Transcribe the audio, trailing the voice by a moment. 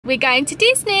We're going to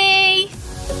Disney!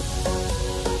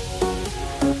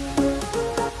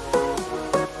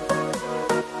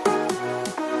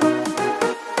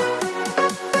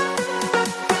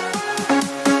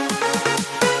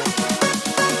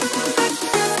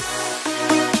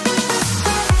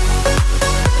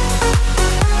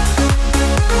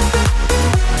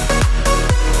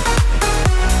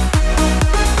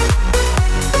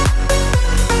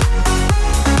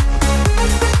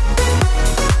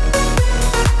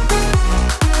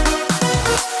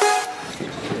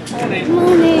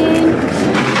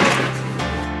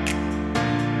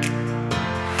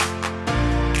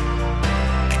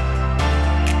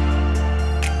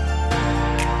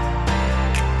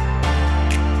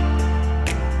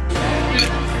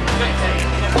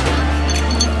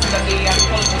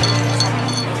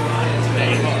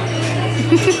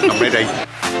 I'm ready.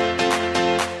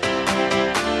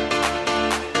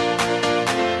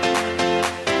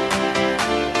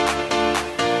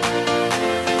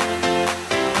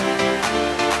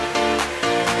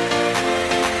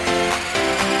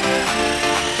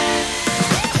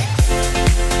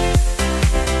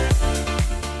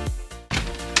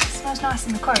 Smells nice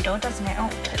in the corridor, doesn't it? Oh,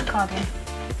 put the card in.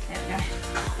 There we go.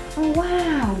 Oh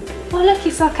wow! Oh look,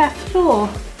 it's like our floor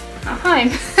at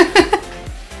home.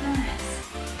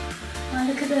 Oh,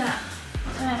 look at that.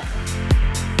 Look at that.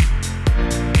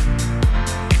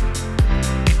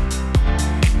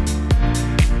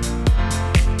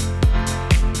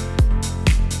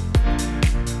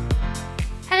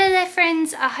 Hello there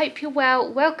friends, I hope you're well.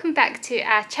 Welcome back to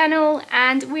our channel,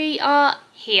 and we are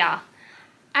here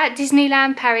at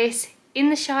Disneyland Paris in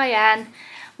the Cheyenne.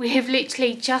 We have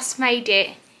literally just made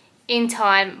it in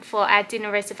time for our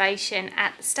dinner reservation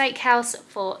at the Steakhouse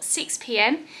for 6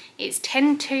 p.m. It's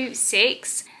 10 to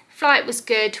 6. Flight was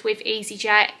good with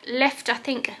Easyjet. Left, I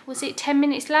think, was it 10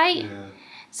 minutes late? Yeah.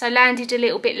 So landed a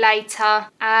little bit later.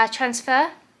 Our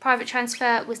private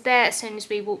transfer was there as soon as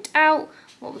we walked out,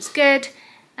 what was good.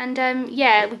 And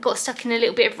yeah, we got stuck in a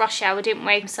little bit of rush hour, didn't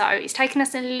we? So it's taken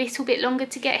us a little bit longer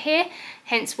to get here,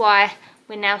 hence why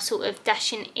we're now sort of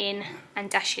dashing in and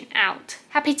dashing out.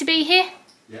 Happy to be here?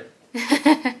 Yep.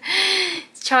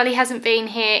 Charlie hasn't been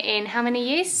here in how many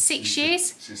years? 6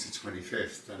 years? Since the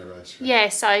 25th anniversary. Yeah,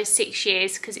 so 6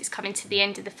 years, because it's coming to the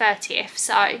end of the 30th.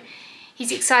 So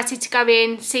he's excited to go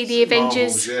in, see the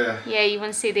Avengers. Marvels, yeah, you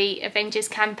want to see the Avengers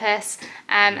campus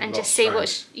and just see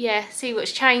what's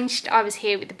changed. I was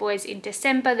here with the boys in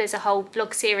December. There's a whole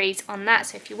vlog series on that,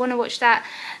 so if you want to watch that,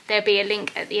 there'll be a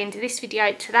link at the end of this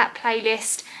video to that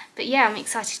playlist. But yeah, I'm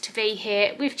excited to be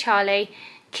here with Charlie.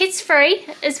 Kids free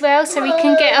as well, so we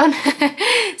can get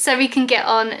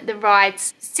on the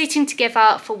rides, sitting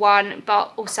together for one,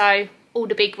 but also all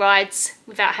the big rides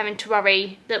without having to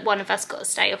worry that one of us got to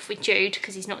stay off with Jude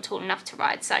because he's not tall enough to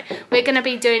ride. So we're going to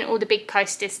be doing all the big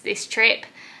coasters this trip,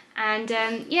 and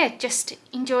yeah, just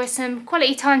enjoy some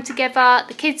quality time together.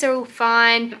 The kids are all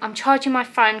fine. I'm charging my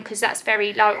phone because that's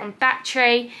very low on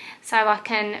battery, so I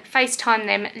can FaceTime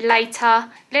them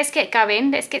later. Let's get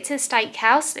going. Let's get to the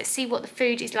Steakhouse. Let's see what the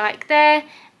food is like there,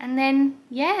 and then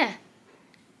yeah,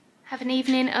 have an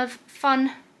evening of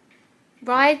fun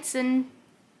rides and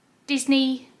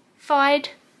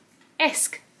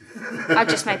Disney-fied-esque. I've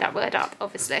just made that word up,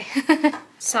 obviously.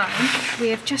 So we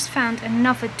have just found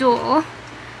another door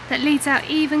that leads out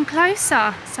even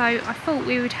closer. So I thought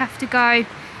we would have to go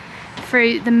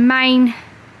through the main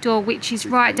door, which is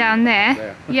right down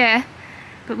there. Yeah,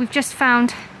 but we've just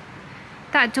found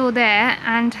that door there,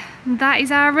 and that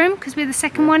is our room because we're the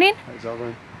second one in. That is our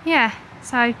room. Yeah,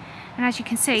 so, and as you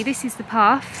can see, this is the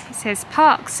path. It says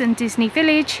Parks and Disney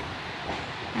Village,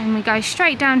 and we go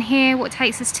straight down here, what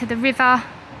takes us to the river,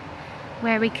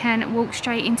 where we can walk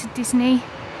straight into Disney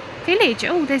Village.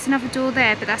 Oh, there's another door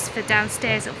there, but that's for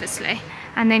downstairs obviously.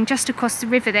 And then just across the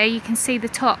river there you can see the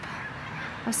top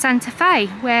of Santa Fe,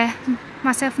 where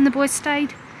myself and the boys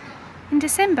stayed in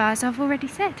December, as I've already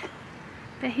said.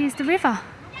 But here's the river,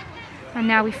 and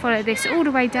now we follow this all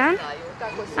the way down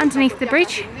underneath the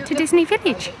bridge to Disney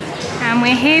Village, and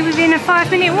we're here within a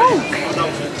 5-minute walk.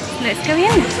 Let's go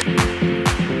in.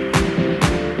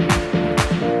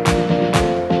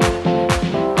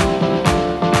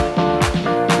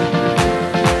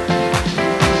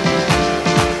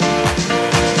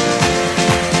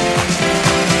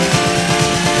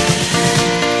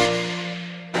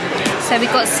 So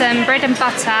we've got some bread and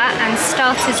butter, and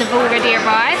starters have already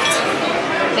arrived,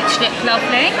 which look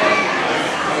lovely.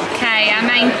 Okay, our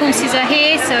main courses are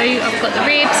here. So I've got the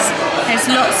ribs, there's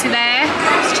lots of there.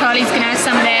 So Charlie's going to have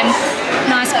some of them.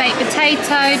 Nice baked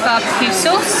potato, barbecue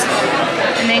sauce,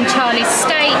 and then Charlie's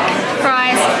steak,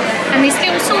 fries, and this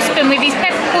little saucepan with his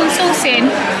peppercorn sauce in.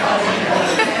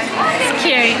 It's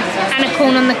cute, and a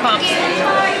corn on the cob.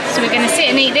 So we're going to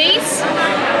sit and eat these,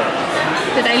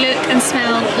 but they look and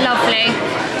smell lovely.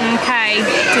 Okay,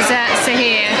 desserts are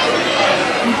here.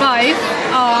 Both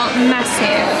are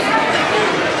massive,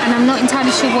 and I'm not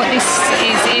entirely sure what this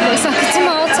is. It looks like a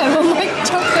tomato on my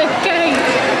chocolate cake.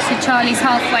 So Charlie's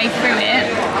halfway through it,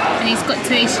 and he's got to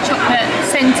this chocolate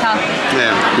centre.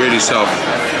 Yeah, really soft.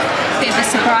 Bit of a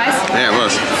surprise. Yeah, it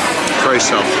was. Very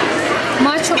soft.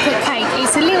 My chocolate cake,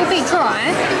 it's a little bit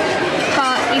dry,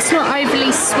 but it's not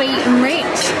overly sweet and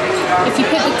rich. If you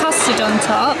put the custard on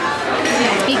top,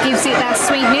 it gives it that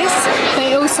sweetness, but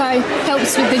it also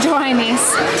helps with the dryness.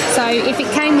 So if it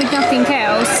came with nothing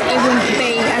else, it wouldn't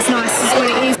be as nice as what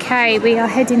it is. Okay, we are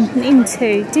heading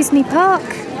into Disney Park.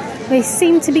 We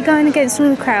seem to be going against all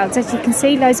the crowds. As you can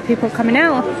see, loads of people are coming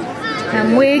out,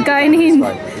 and we're going in.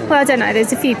 Well, I don't know,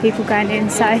 there's a few people going in,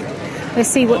 so we'll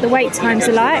see what the wait times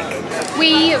are like.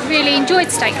 We really enjoyed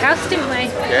Steakhouse, didn't we?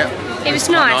 Yeah. It was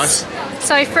nice.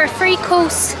 So for a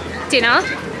 3-course dinner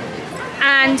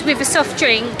and with a soft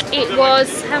drink, it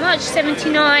was how much?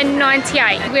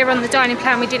 $79.98. We're on the dining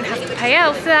plan, we didn't have to pay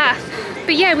out for that.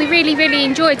 But yeah, we really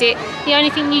enjoyed it. The only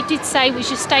thing you did say was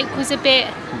your steak was a bit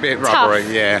rubbery,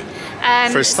 tough. Yeah.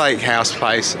 For a steakhouse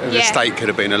place, the steak could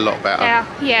have been a lot better.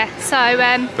 Yeah. So.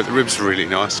 But the ribs were really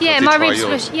nice. Yeah, my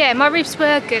ribs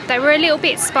were good. They were a little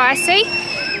bit spicy,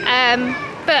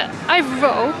 but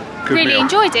overall, really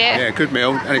enjoyed it. Yeah, good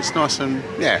meal, and it's nice and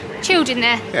chilled in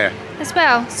there. Yeah. As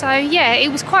well. So yeah, it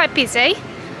was quite busy,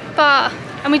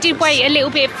 and we did wait a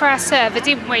little bit for our server,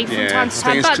 didn't we, from time to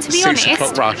time? But to be honest, 6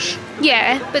 o'clock rush.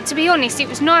 Yeah, but to be honest, it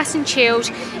was nice and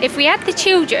chilled. If we had the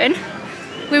children,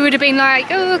 we would have been like,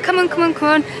 oh, come on.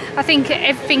 I think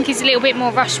everything is a little bit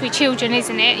more rushed with children,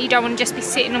 isn't it? You don't want to just be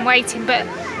sitting and waiting, but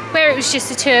where it was just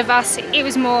the 2 of us, it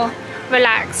was more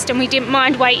relaxed, and we didn't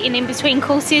mind waiting in between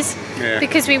courses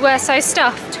because we were so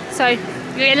stuffed. So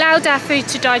we allowed our food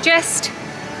to digest,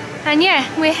 and yeah,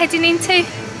 we're heading into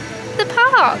the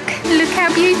park. Look how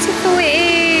beautiful it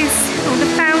is, all the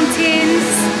fountains.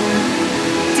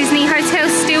 Disney Hotel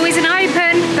still isn't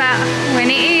open, but when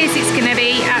it is, it's going to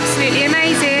be absolutely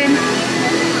amazing.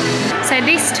 So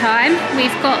this time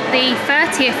we've got the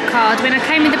 30th card. When I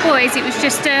came with the boys, it was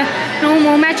just a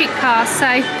normal magic pass,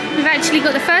 so we've actually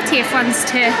got the 30th ones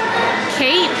to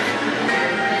keep.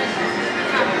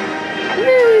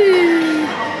 Woo.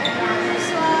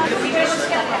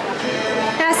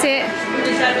 That's it.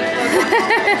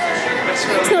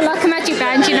 It's not like a magic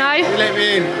band, you know. Let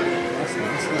me in.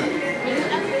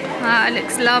 Oh, it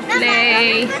looks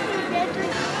lovely.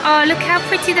 Oh, look how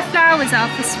pretty the flowers are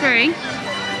for spring.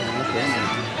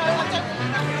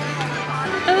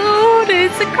 Oh,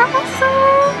 there's the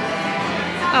castle.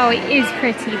 Oh, it is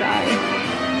pretty though.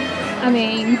 I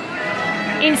mean,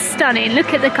 it's stunning.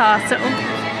 Look at the castle.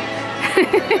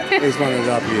 It's one of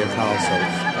the loveliest castles.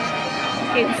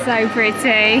 It's so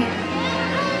pretty.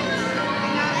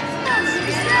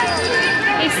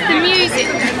 It's the music.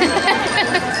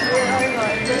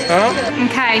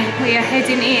 Okay, we are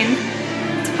heading in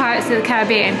to Pirates of the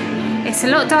Caribbean. It's a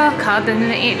lot darker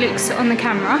than it looks on the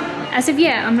camera. As of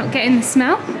yet, I'm not getting the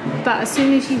smell, but as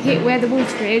soon as you hit where the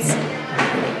water is,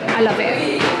 I love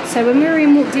it. So when we were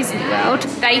in Walt Disney World,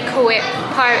 they call it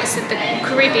Pirates of the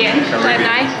Caribbean, don't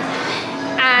they?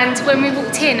 And when we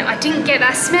walked in, I didn't get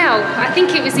that smell. I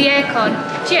think it was the aircon.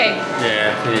 Did you?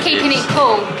 Yeah. Keeping it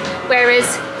cool.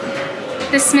 Whereas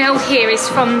the smell here is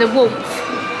from the warmth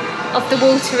of the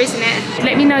water, isn't it?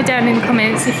 Let me know down in the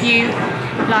comments if you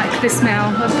like the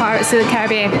smell of Pirates of the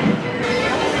Caribbean.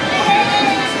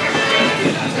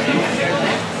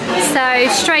 So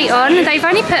straight on, they've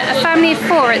only put a family of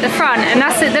 4 at the front and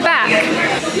that's at the back.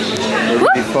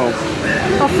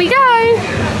 Off we go!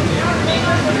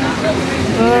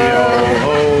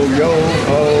 Yo,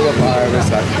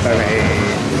 Pirates of the Caribbean.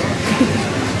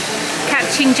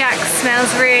 Captain Jack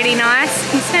smells really nice.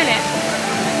 Can you smell it?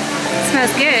 It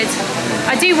smells good.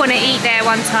 I do want to eat there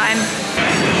one time.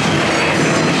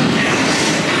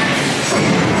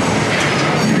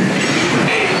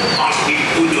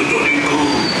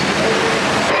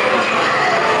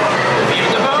 Viens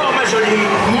d'abord, ma jolie.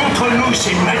 Montre-nous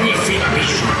ces magnifiques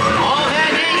bijoux.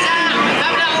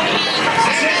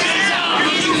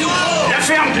 La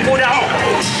ferme Baudard.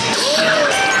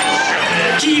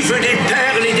 Qui veut des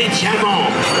perles et des diamants?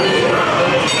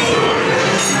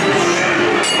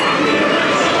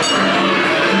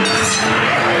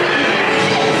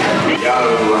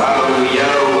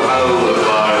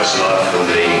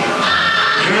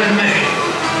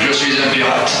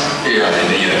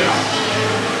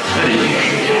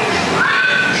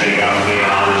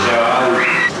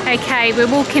 Okay,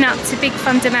 we're walking up to Big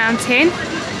Thunder Mountain.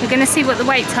 We're going to see what the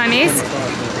wait time is.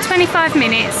 25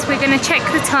 minutes. We're going to check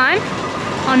the time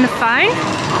on the phone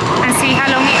and see how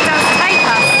long it does take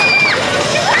us.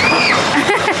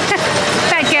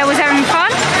 That girl was having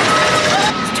fun.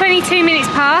 It's 22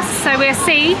 minutes past, so we'll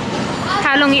see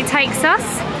how long it takes us.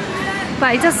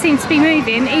 But it does seem to be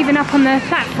moving, even up on the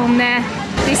platform there.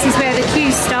 This is where the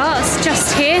queue starts,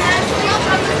 just here.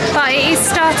 But it is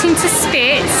starting to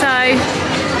spit, so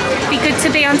it'd be good to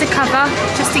be undercover,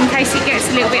 just in case it gets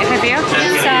a little bit heavier.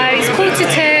 So it's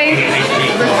 1:45,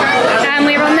 and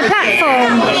we're on the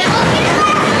platform.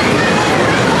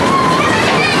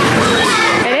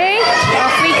 Ready?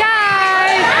 Off we go!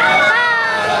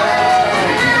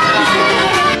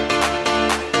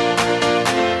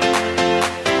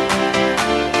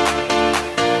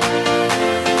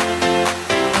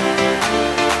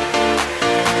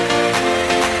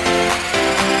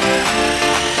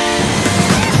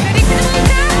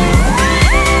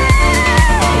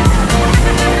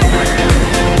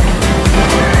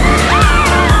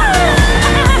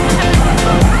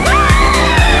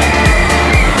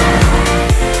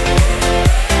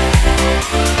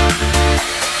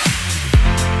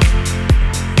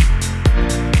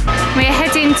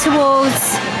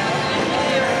 Towards,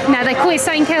 now they call it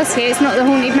Steakhouse here, it's not the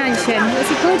Haunted Mansion.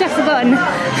 What's it called? I've forgotten.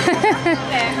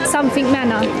 Something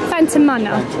Manor, Phantom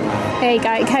Manor. There you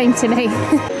go, it came to me.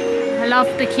 I love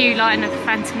the queue line of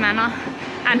Phantom Manor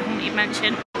and Haunted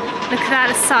Mansion. Look at that,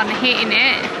 the sun hitting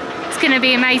it. It's going to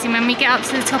be amazing when we get up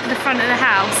to the top of the front of the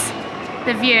house.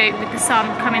 The view with the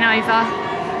sun coming over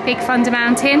Big Thunder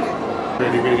Mountain.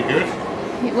 Really, really good.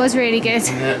 It was really good.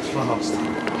 Yeah, it's fast.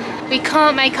 We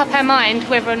can't make up our mind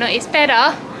whether or not it's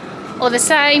better or the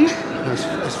same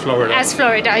As Florida. as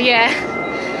Florida, yeah.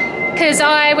 Because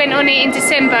I went on it in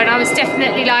December and I was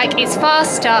definitely like, it's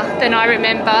faster than I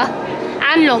remember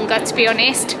and longer, to be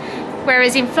honest.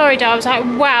 Whereas in Florida I was like,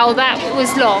 wow, that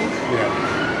was long.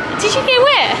 Yeah. Did you get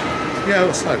wet? Yeah, it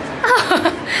was soaked.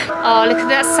 Oh, look at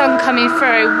that sun coming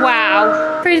through,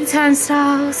 wow. Through the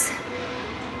turnstiles.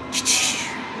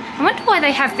 I wonder why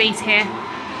they have these here.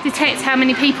 Detect how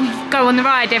many people go on the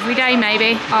ride every day,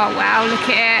 maybe. Oh wow, look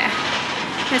at it.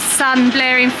 The sun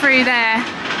blaring through there.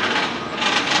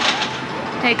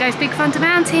 There goes Big Thunder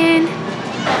Mountain. Woo!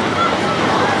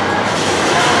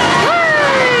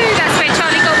 That's where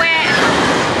Charlie got wet.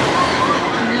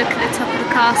 And look at the top of the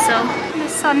castle. The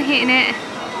sun hitting it.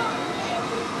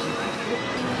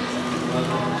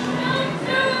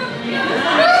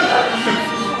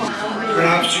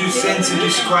 Perhaps you sense a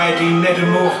disquieting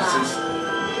metamorphosis.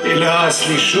 Hélas,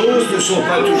 les choses ne sont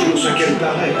pas toujours ce qu'elles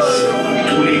paraissent.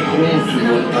 Tous les contes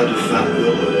n'ont pas de fin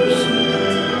heureuse.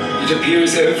 It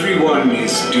appears everyone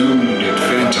is doomed at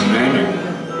Phantom Manor.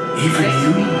 Even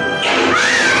you?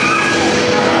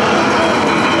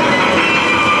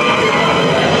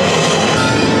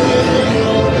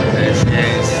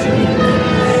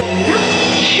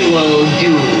 Nuptial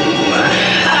doom.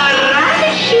 A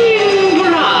ravishing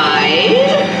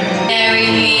bride. Marry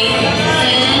me.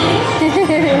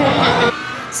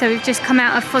 So we've just come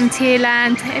out of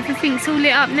Frontierland. Everything's all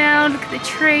lit up now. Look at the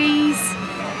trees.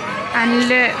 And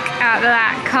look at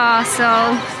that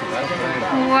castle.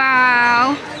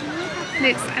 Wow.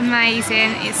 Looks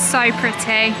amazing. It's so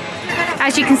pretty.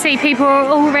 As you can see, people are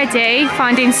already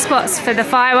finding spots for the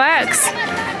fireworks.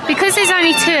 Because there's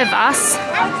only 2 of us,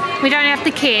 we don't have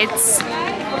the kids.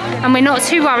 And we're not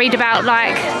too worried about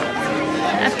like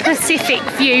a Pacific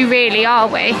view really, are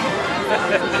we?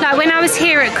 Like when I was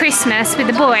here at Christmas with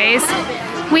the boys,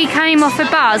 we came off a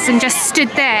bus and just stood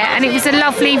there and it was a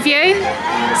lovely view.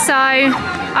 So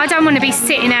I don't want to be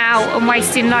sitting out and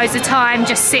wasting loads of time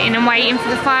just sitting and waiting for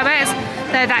the fireworks,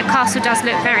 though that castle does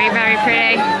look very, very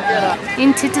pretty.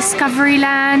 Into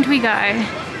Discoveryland we go.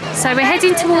 So we're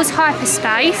heading towards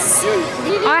hyperspace.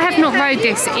 I have not rode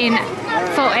this in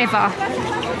forever,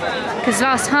 because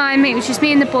last time it was just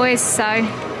me and the boys, so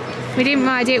we didn't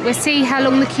ride it. We'll see how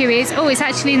long the queue is. Oh, it's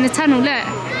actually in the tunnel, look.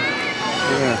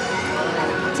 Yeah.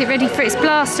 Is it ready for its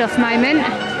blast off moment?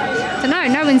 I don't know,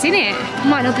 no one's in it.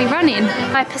 Might not be running.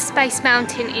 Hyperspace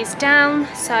Mountain is down,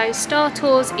 so Star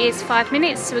Tours is 5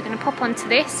 minutes, so we're going to pop onto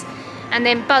this. And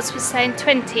then Buzz was saying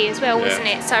 20 as well, wasn't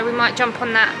it? So we might jump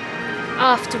on that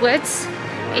afterwards.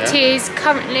 It is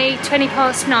currently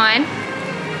 9:20.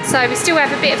 So we still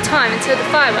have a bit of time until the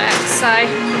fireworks. So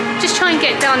just try and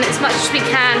get done as much as we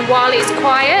can while it's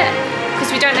quiet,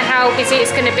 because we don't know how busy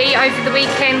it's going to be over the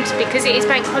weekend because it is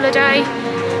bank holiday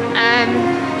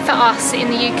for us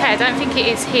in the UK. I don't think it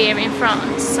is here in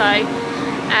France. So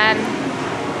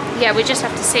yeah, we just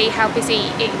have to see how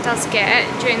busy it does get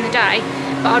during the day.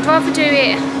 But I'd rather do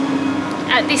it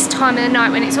at this time of the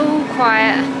night when it's all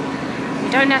quiet. We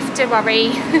don't have to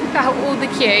worry about all the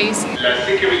queues. La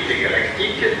sécurité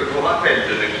galactique vous rappelle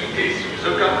de ne quitter sous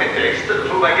aucun prétexte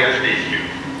vos bagages des yeux.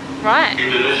 Right. Et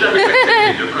de ne jamais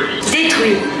accepter de colis.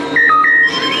 Détruit.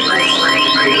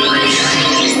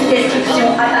 Destruction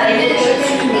appareil.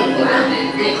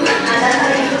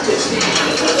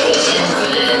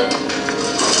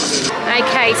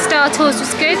 Okay, Star Tours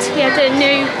was good. We had a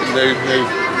new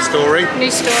story.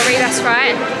 New story, that's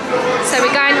right. So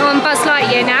we're going on Buzz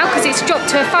Lightyear now because it's dropped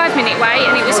to a 5-minute wait,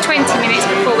 and it was 20 minutes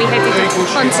before we headed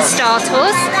on to Star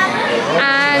Tours.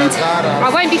 And I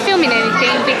won't be filming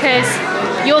anything because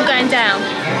you're going down.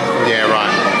 Yeah,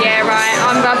 right. Yeah, right.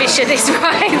 I'm rubbish at this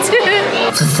ride.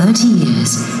 For 30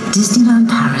 years, Disneyland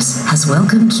Paris has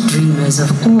welcomed dreamers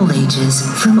of all ages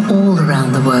from all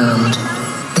around the world.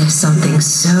 There's something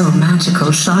so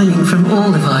magical shining from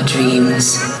all of our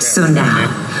dreams. So now,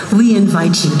 we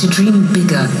invite you to dream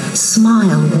bigger,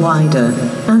 smile wider,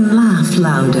 and laugh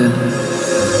louder.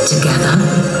 Together,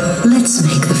 let's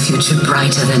make the future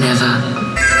brighter than ever.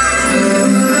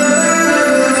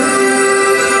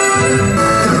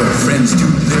 Your friends do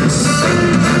this,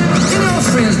 and your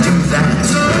friends do that.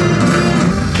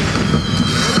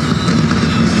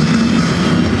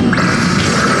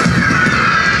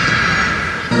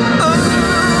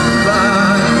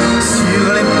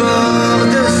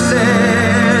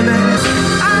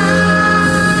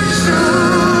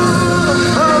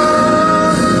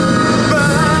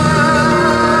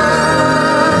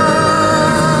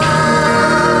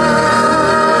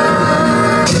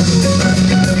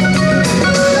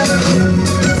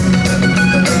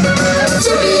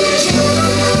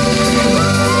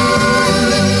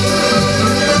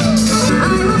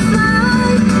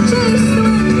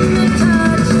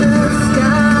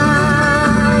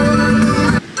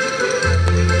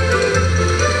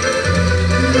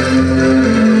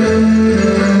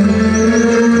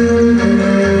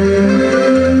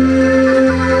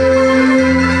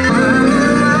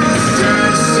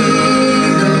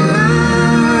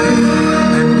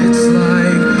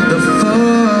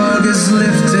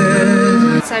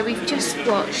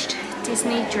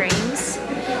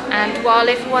 While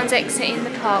everyone's exiting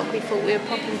the park, we thought we would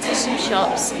pop into some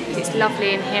shops. It's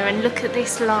lovely in here, and look at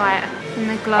this light and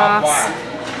the glass.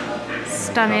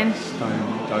 Stunning.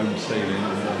 Dome ceiling.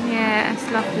 Yeah, it's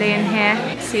lovely in here.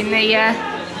 Seeing the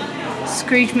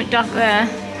Scrooge McDuck there.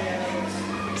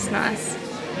 It's nice.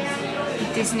 The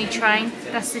Disney train.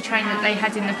 That's the train that they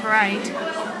had in the parade.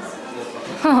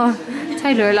 Oh,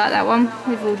 Taylor will like that one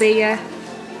with all the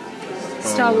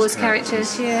Star Wars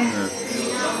characters. Yeah.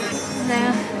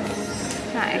 There.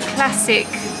 Like a classic.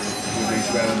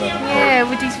 Yeah,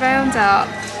 Woody's Roundup.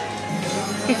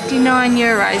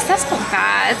 €59. That's not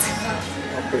bad.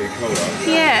 That's pretty cool though.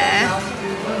 Yeah.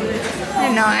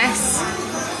 They're nice.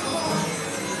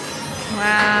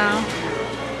 Wow.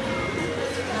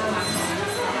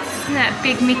 Isn't that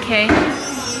big Mickey?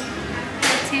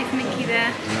 Teeth Mickey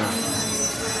there.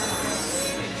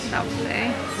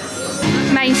 Lovely.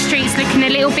 Main Street's looking a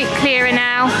little bit clearer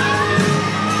now.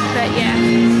 But yeah.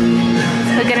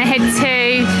 We're going to head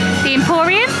to the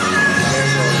Emporium.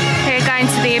 We're going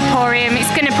to the Emporium. It's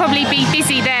going to probably be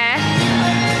busy there.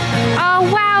 Oh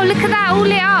wow, look at that, all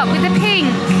lit up with the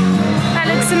pink. That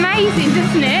looks amazing,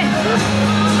 doesn't it?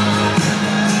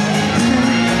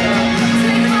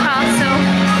 The castle.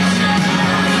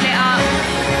 Lit up.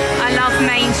 I love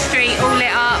Main Street, all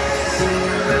lit up.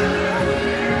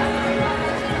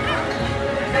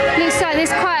 Looks like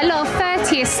there's quite a lot of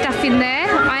 30th stuff in there.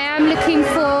 I am looking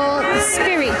for the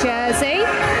Spirit jersey.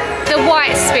 The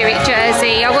white Spirit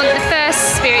jersey. I want the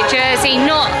first Spirit jersey,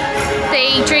 not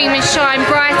the Dream and Shine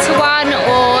Brighter one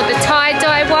or the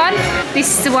tie-dye one.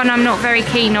 This is the one I'm not very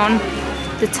keen on.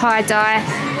 The tie-dye.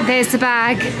 There's the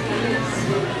bag.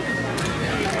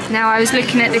 Now I was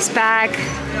looking at this bag.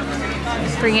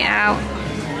 Bring it out.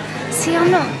 See,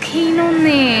 I'm not keen on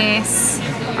this.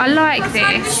 I like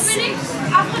this.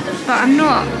 But I'm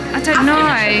not, I don't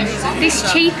know. This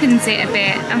cheapens it a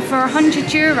bit, and for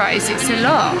 €100 it's a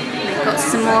lot. We've got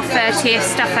some more 30th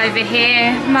stuff over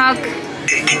here. Mug.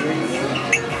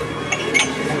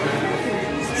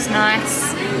 It's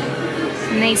nice.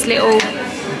 And these little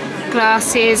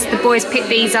glasses, the boys picked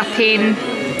these up in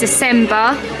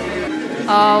December.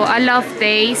 Oh, I love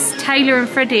these. Taylor and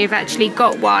Freddie have actually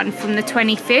got one from the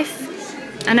 25th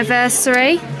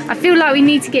anniversary. I feel like we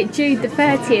need to get Jude the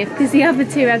 30th because the other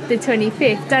two have the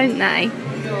 25th, don't they?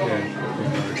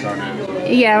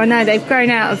 Yeah, I know, they've grown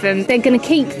out of them. They're going to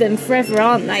keep them forever,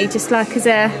 aren't they? Just like as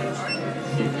a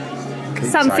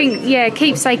something, yeah,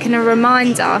 keepsake and a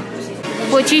reminder.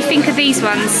 What do you think of these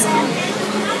ones?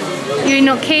 You're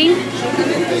not keen?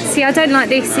 See, I don't like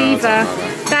this either.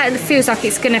 That feels like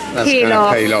it's going to peel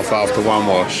off. Peel off after one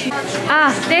wash.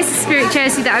 Ah, there's the Spirit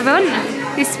jersey that I want.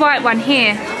 This white one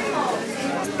here.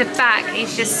 The back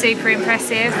is just super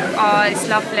impressive. Oh, it's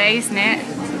lovely, isn't it?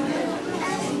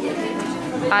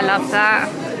 I love that.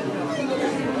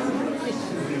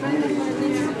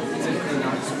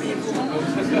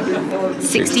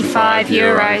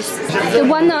 €65. The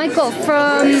one that I got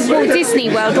from Walt Disney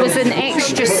World was an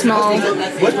extra small.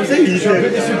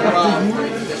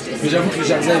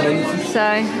 So,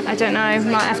 I don't know,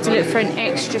 might have to look for an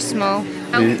extra small.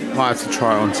 You might have to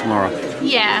try it on tomorrow.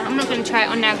 Yeah, I'm not going to try it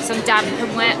on now because I'm damp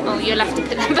and wet. Oh, you'll have to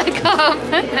put that back up.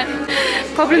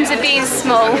 Problems of being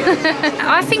small.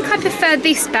 I think I prefer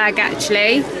this bag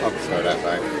actually. I prefer that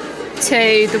bag.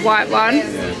 To the white one.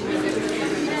 Yeah.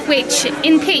 Which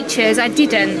in pictures I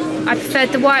didn't. I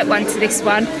preferred the white one to this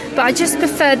one, but I just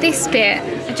prefer this bit.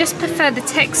 I just prefer the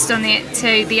text on it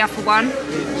to the other one.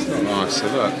 It's not nice, is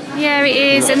it? Yeah, it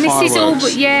is, and this is all.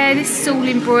 Fireworks. Yeah, this is all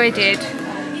embroidered.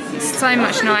 It's so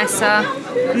much nicer,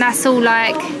 and that's all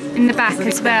like in the back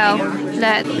as well.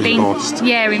 Look, Embossed.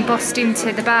 yeah, embossed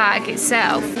into the bag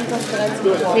itself.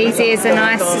 These ears are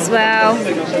nice as well.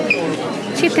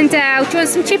 Chippendale. Do you want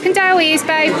some Chippendale ears,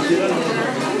 babe?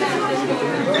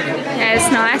 Yeah, it's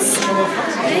nice.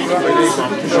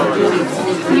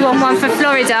 You want one for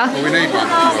Florida? Well, we need one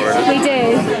for Florida. We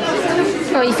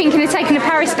do. Oh, you're thinking of taking a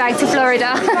Paris bag to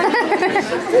Florida?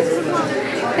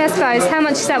 I suppose. How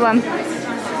much is that one?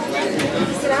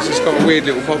 It's just got a weird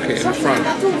little pocket in the front.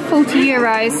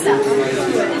 €40.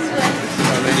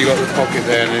 And then you got the pocket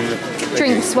there, and then the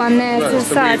Drinks one there to look, the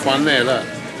it's a side. weird one there, look.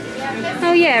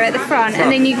 Oh yeah, at the front.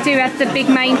 And then you do have the big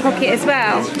main pocket as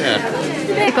well. Yeah.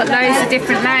 They've got loads of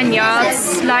different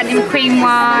lanyards. Lightning McQueen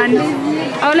one.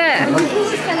 Oh look.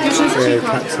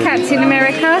 Captain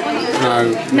America?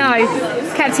 No.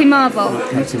 Captain Marvel.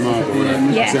 Captain Marvel,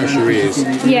 yeah. Yeah. That's your ears.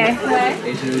 Yeah.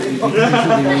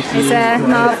 There's a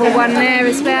Marvel one there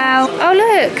as well. Oh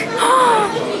look.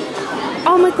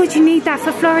 Oh my god, you need that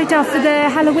for Florida for the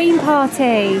Halloween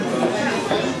party.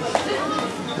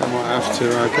 I might have to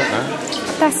get that.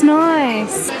 That's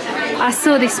nice. I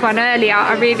saw this one earlier.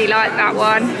 I really like that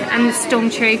one. And the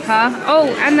Stormtrooper.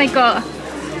 Oh, and they got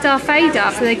Darth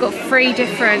Vader. So they got 3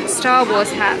 different Star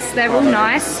Wars hats. They're all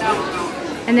nice.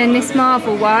 And then this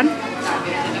Marvel one.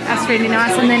 That's really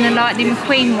nice. And then the Lightning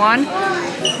McQueen one.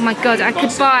 Oh my god, I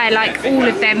could buy like all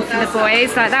of them for the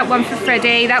boys. Like that one for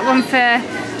Freddie, that one for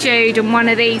Jude, and one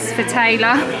of these for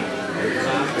Taylor.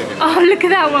 Oh, look at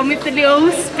that one with the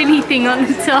little spinny thing on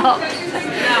the top.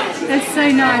 That's so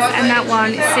nice. And that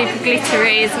one is super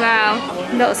glittery as well.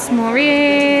 Lots more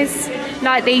ears.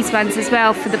 Like these ones as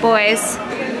well for the boys.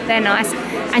 They're nice.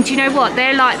 And do you know what?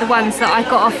 They're like the ones that I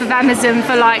got off of Amazon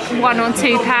for like £1 or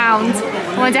 £2.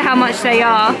 I wonder how much they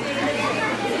are.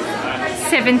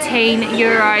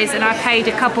 €17, and I paid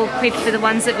a couple quid for the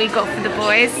ones that we got for the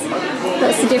boys.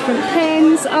 Lots of different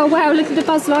pens. Oh wow, look at the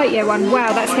Buzz Lightyear one.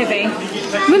 Wow, that's heavy.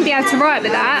 Wouldn't be able to write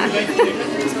with that.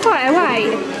 It's quite a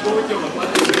weight.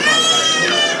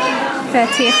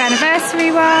 30th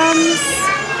anniversary ones.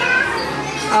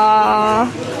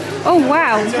 Oh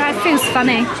wow, that feels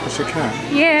funny. It's a cat.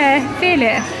 Yeah, feel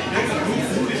it.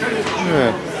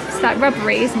 Yeah. It's like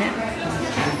rubbery, isn't it?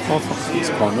 I think it's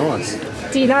quite nice.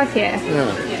 Do you like it?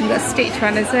 Yeah. You've got a Stitch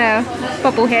one as well.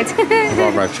 Bobblehead. I'd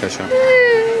rather have Cheshire.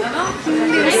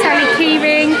 Little Sally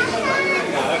keyring.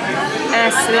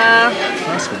 Ursula.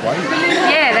 That's a weight.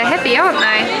 Yeah, they're heavy, aren't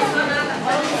they?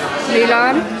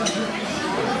 Mulan.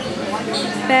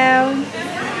 Belle.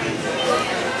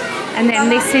 And then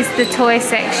this is the toy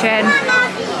section.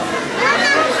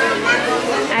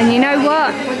 And you know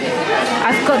what?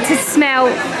 I've got to smell.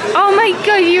 Oh my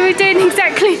god, you were doing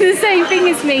exactly the same thing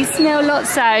as me. Smell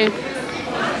Lotso.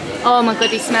 Oh my god,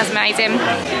 he smells amazing.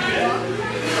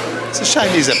 It's a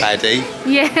shame he's a baddie.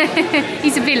 Yeah,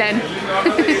 he's a villain.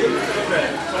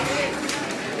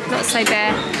 Lotso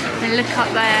bear. And look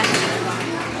up there.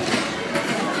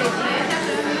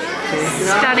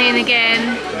 Stunning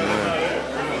again.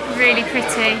 Really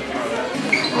pretty.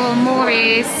 Oh, more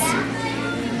ears.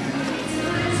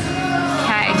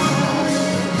 Okay.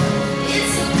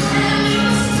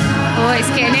 Oh, it's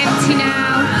getting empty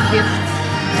now.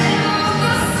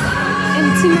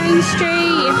 Empty Main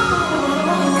Street.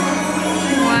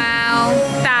 Wow,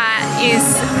 that is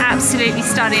absolutely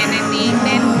stunning in the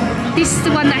evening. This is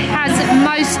the one that has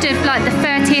most of like the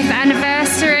 30th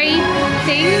anniversary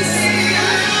things.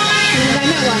 That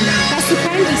one. That's the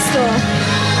candy store.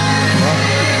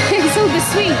 It's all the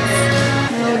sweets.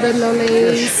 Oh, the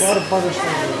lollies.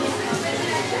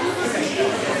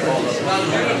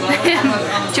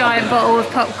 Giant bottle of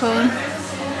popcorn.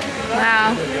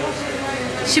 Wow.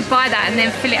 Should buy that and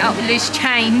then fill it up with loose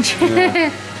change. Yeah.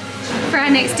 For our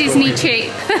next Disney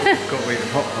trip. Got to eat the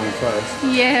popcorn first.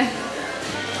 Yeah.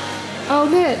 Oh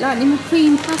look, Lightning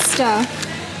McQueen pasta.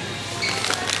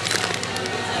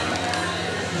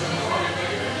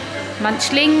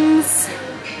 Munchlings.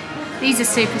 These are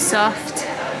super soft.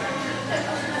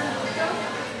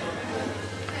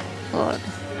 Oh,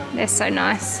 they're so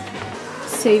nice.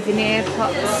 Souvenir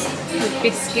pots with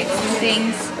biscuits and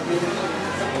things.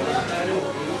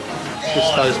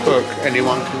 Gusto's book,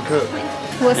 Anyone Can Cook.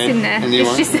 What's in there?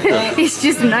 Anyone It's can cook.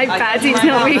 just a notepad, it's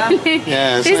not really.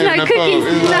 Yeah, it's There's not no even a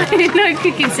cooking, book, is no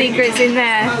cooking secrets in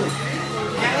there.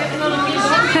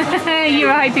 You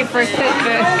were hoping for a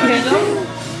cookbook.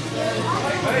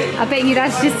 I bet you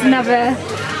that's just another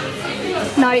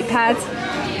notepad.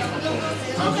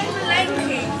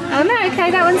 Oh no,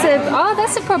 okay, that one's oh,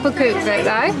 that's a proper cookbook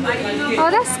though. Oh,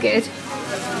 that's good.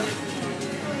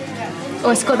 Oh,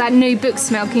 it's got that new book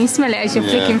smell. Can you smell it as you're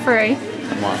flicking through?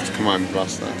 I might have to come home and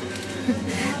bust that.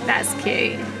 That's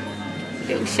cute.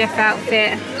 Little chef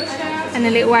outfit and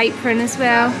a little apron as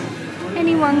well.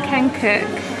 Anyone can cook.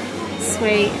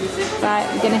 Sweet. Right,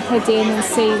 we're going to head in and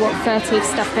see what 30th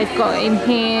stuff they've got in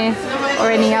here or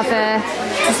any other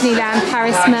Disneyland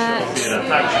Paris merch.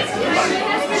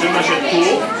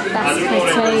 That's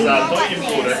pretty.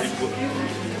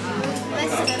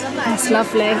 That's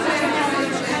lovely.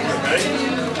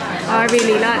 I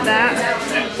really like that.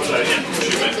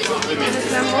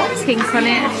 Pink on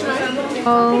it.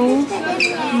 Oh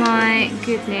my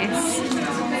goodness.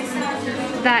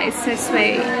 That is so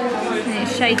sweet. And you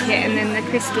shake it and then the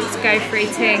crystals go through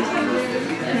tink.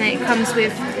 And it comes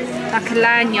with like a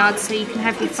lanyard so you can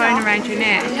have your phone around your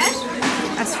neck.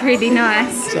 That's really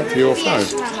nice. Is that for your phone?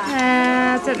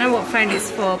 I don't know what phone it's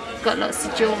for. Got lots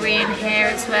of jewellery in here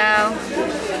as well.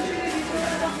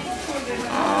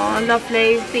 Oh,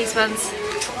 lovely. These ones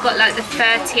got like the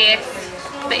 30th,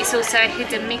 but it's also a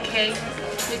hidden Mickey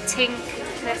with tink.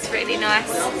 That's really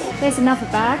nice. There's another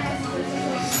bag.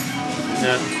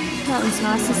 Yeah. That one's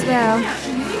nice as well.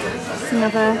 It's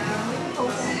another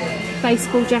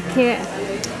baseball jacket.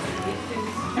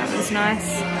 That was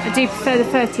nice. I do prefer the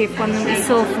 30th one that we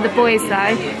saw for the boys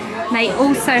though. They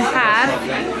also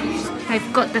have,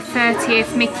 they've got the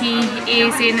 30th Mickey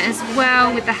ears in as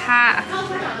well with the hat.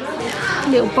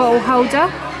 Little bottle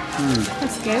holder.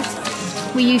 That's good.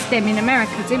 We used them in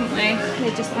America, didn't we?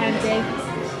 They're just handy.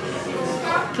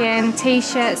 Again,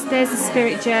 t-shirts. There's the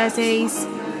Spirit jerseys.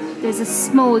 There's a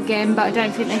small again, but I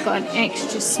don't think they've got an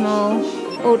extra small.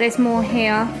 Oh, there's more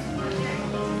here.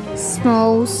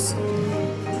 Smalls.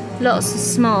 Lots of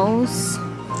smalls.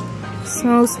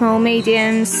 Small,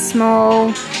 mediums,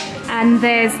 small. And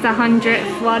there's the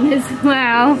 100th one as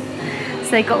well.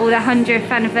 So they got all the 100th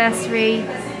anniversary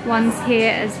ones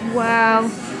here as well.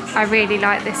 I really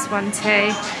like this one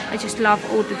too. I just love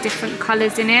all the different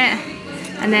colours in it.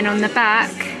 And then on the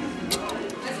back,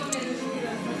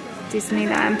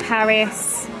 Disneyland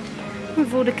Paris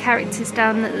with all the characters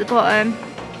down at the bottom.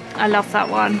 I love that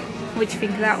one. What do you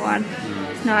think of that one?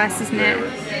 It's nice, isn't it?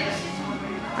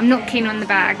 I'm not keen on the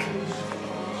bag.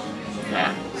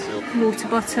 Yeah. Water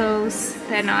bottles,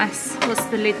 they're nice. What's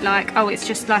the lid like? Oh, it's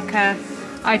just like a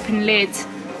open lid.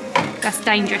 That's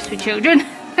dangerous for children.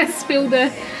 They spill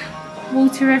the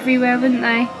water everywhere, wouldn't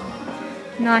they?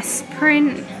 Nice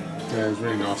print. Yeah, it was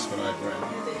really nice for that.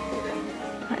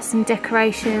 Like some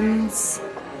decorations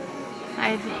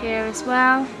over here as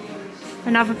well.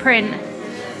 Another print.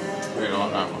 Really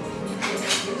like that one.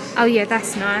 Oh yeah,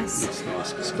 that's nice. It's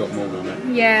nice. It's got more on it.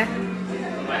 Yeah.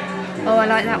 Oh, I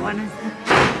like that one.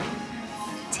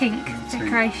 Tink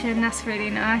decoration. That's really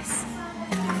nice.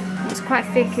 It's quite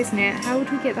thick, isn't it? How would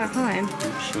we get that home?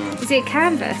 Not sure. Is it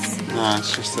canvas? No,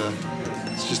 it's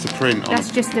just a print on. That's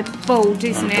just a bulge,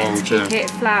 isn't it? bulge, to keep yeah. it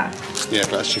flat. Yeah,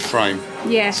 but that's your frame.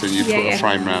 Yeah. So you put a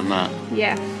frame around that.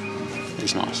 Yeah.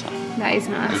 It's nice. That is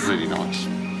nice. It's really nice.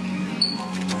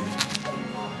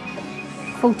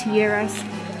 40 euros.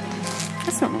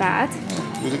 That's not bad.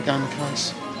 Would it go in the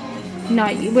case? No,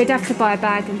 we'd have to buy a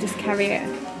bag and just carry it.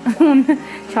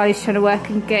 Charlie's trying to work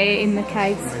and get it in the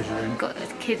case. Got the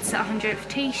kids' 100th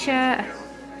t-shirt.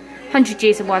 100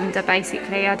 Years of Wonder,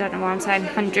 basically. I don't know why I'm saying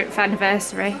 100th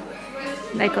anniversary.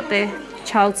 They got the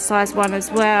child size one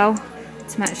as well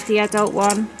to match the adult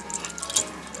one.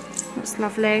 That's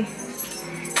lovely.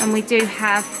 And we do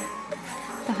have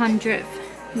the 100th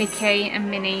Mickey and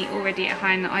Minnie already at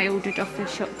home that I ordered off the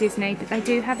Shop Disney, but they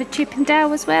do have a Chip and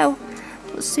Dale as well.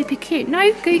 That's super cute.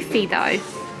 No Goofy though,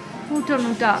 or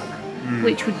Donald Duck,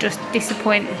 which would just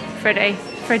disappoint Freddie.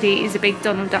 Freddie is a big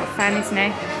Donald Duck fan, isn't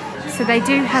he? So they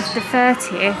do have the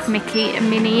 30th Mickey and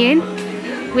Minnie in,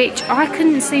 which I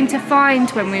couldn't seem to find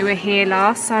when we were here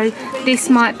last, so this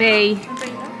might be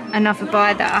another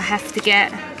buy that I have to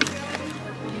get,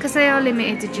 because they are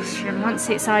limited edition. Once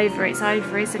it's over,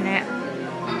 isn't it?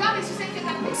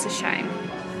 What's a shame.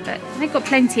 But they've got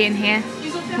plenty in here.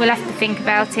 We'll have to think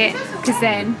about it, because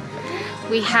then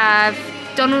we have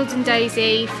Donald and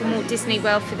Daisy from Walt Disney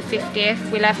World for the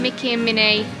 50th. We'll have Mickey and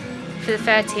Minnie for the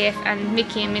 30th and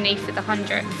Mickey and Minnie for the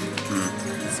 100th.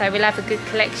 So we'll have a good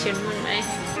collection, won't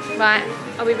we? Right,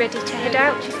 are we ready to head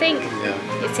out, do you think?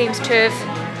 Yeah. It seems to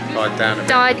have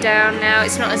died down now.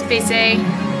 It's not as busy.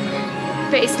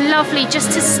 But it's lovely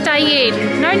just to stay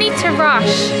in. No need to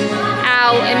rush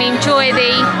out and enjoy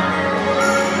the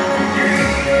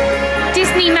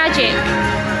Disney magic.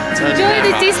 Enjoy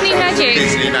the Disney magic.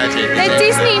 The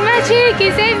Disney magic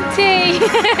is empty.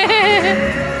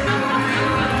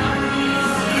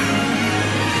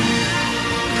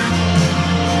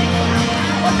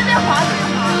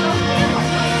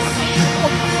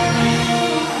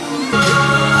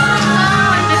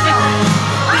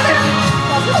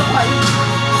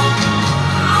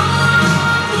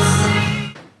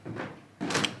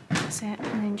 That's it,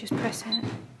 and then just press it.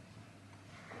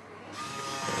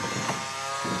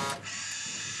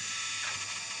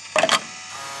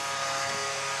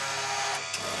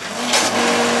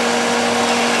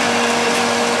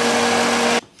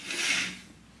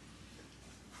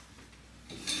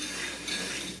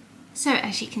 So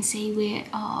as you can see, we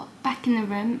are back in the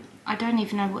room. I don't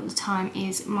even know what the time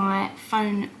is. My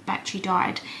phone battery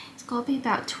died. It's got to be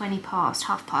about 20 past,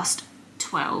 half past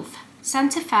 12.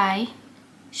 Santa Fe,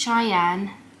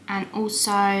 Cheyenne, and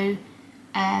also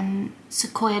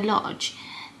Sequoia Lodge.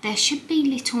 There should be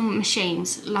little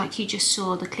machines like you just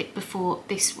saw the clip before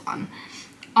this one.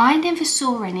 I never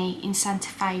saw any in Santa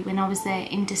Fe when I was there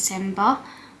in December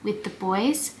with the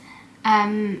boys.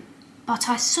 But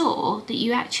I saw that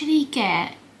you actually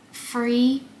get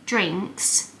free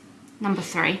drinks, number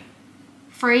 3,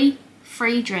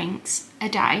 free drinks a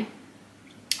day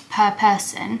per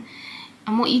person.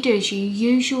 And what you do is you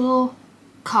use your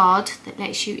card that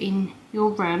lets you in your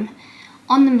room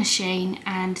on the machine,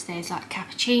 and there's like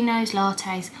cappuccinos,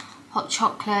 lattes, hot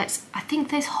chocolates. I think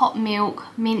there's hot milk,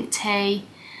 mint tea,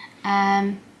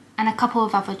 and a couple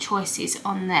of other choices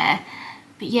on there.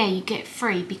 But yeah, you get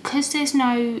free because there's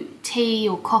no tea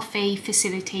or coffee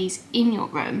facilities in your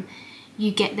room.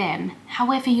 You get them.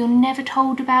 However, you're never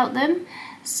told about them.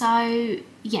 So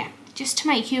yeah, just to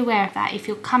make you aware of that, if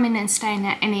you're coming and staying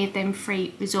at any of them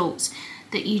free resorts,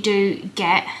 that you do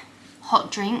get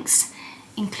hot drinks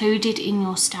included in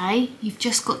your stay. You've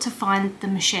just got to find the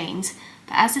machines.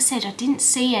 But as I said, I didn't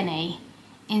see any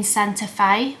in Santa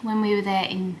Fe when we were there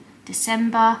in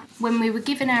December. When we were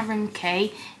given our room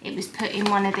key, it was put in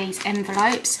one of these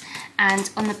envelopes,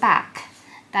 and on the back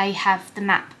they have the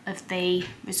map of the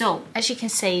resort. As you can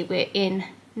see, we're in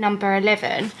number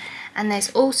 11, and there's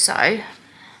also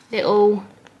little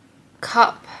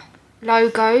cup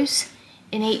logos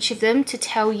in each of them to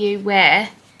tell you where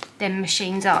them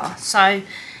machines are. So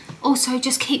also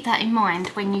just keep that in mind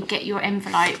when you get your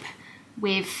envelope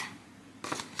with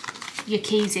your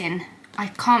keys in. I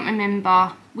can't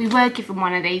remember, we were given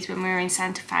one of these when we were in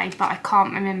Santa Fe, but I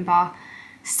can't remember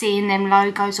seeing them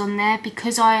logos on there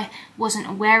because I wasn't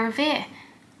aware of it.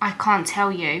 I can't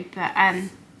tell you, but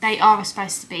they are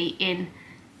supposed to be in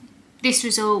this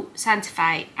resort, Santa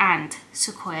Fe and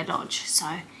Sequoia Lodge.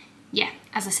 So yeah,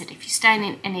 as I said, if you're staying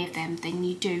in any of them, then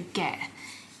you do get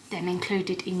them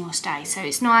included in your stay. So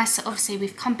it's nice. Obviously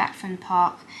we've come back from the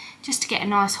park just to get a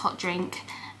nice hot drink,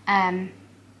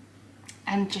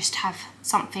 and just have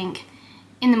something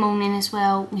in the morning as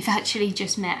well. We've actually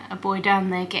just met a boy down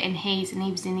there getting his, and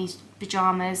he was in his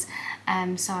pyjamas,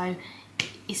 so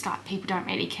it's like people don't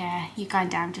really care. You're going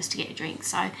down just to get a drink.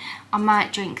 So I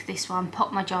might drink this one,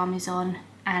 pop my jammies on,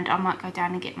 and I might go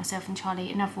down and get myself and Charlie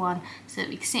another one so that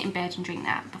we can sit in bed and drink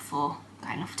that before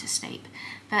going off to sleep.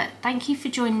 But thank you for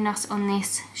joining us on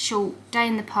this short day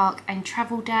in the park and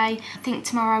travel day. I think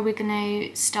tomorrow we're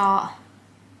going to start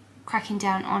cracking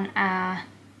down on our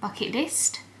bucket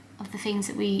list of the things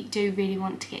that we do really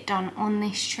want to get done on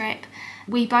this trip.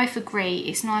 We both agree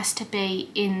it's nice to be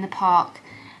in the park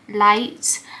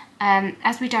late.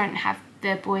 As we don't have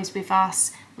the boys with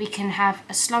us, we can have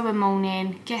a slower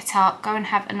morning, get up, go and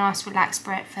have a nice relaxed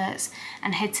breakfast,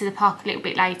 and head to the park a little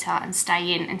bit later and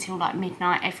stay in until like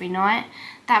midnight every night.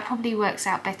 That probably works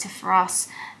out better for us.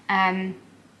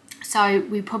 So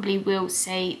we probably will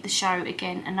see the show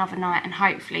again another night, and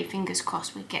hopefully, fingers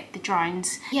crossed, we'll get the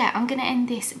drones. Yeah, I'm going to end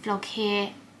this vlog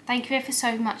here. thank you ever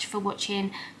so much for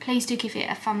watching. Please do give it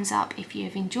a thumbs up if you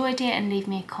have enjoyed it, and leave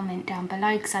me a comment down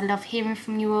below because I love hearing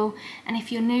from you all. And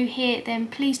if you're new here, then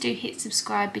please do hit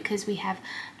subscribe because we have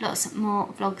lots more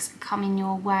vlogs coming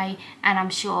your way, and I'm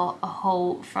sure a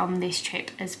haul from this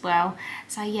trip as well.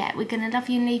 So yeah, we're gonna love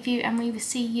you and leave you, and we will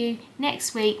see you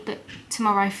next week, but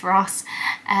tomorrow for us,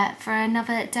 for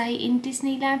another day in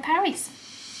Disneyland Paris.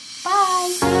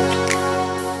 Bye.